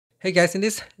Hey guys, in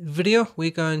this video,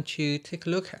 we're going to take a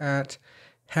look at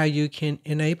how you can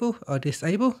enable or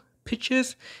disable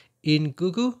pictures in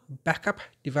Google Backup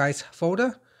Device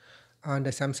folder on the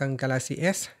Samsung Galaxy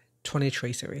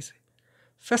S23 series.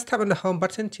 First, tap on the Home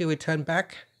button to return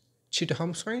back to the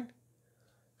home screen.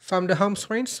 From the home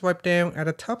screen, swipe down at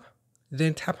the top,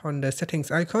 then tap on the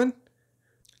settings icon.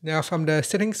 Now from the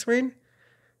settings screen,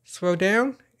 scroll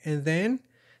down and then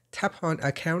tap on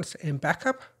Accounts and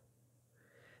Backup.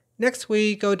 Next,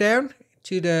 we go down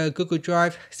to the Google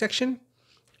Drive section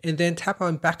and then tap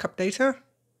on Backup Data.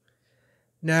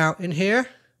 Now in here,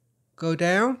 go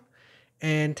down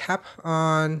and tap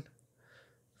on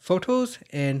Photos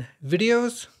and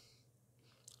Videos.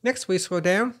 Next, we scroll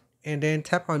down and then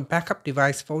tap on Backup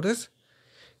Device Folders.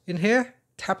 In here,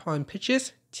 tap on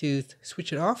Pictures to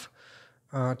switch it off,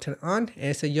 turn it on,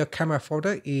 and so your camera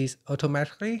folder is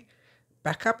automatically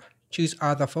backup. Choose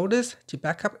other folders to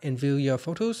backup and view your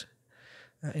photos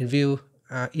in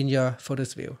your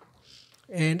photos view.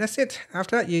 And that's it.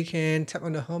 After that, you can tap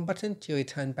on the home button to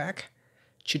return back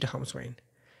to the home screen.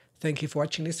 Thank you for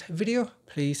watching this video.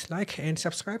 Please like and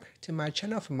subscribe to my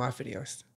channel for more videos.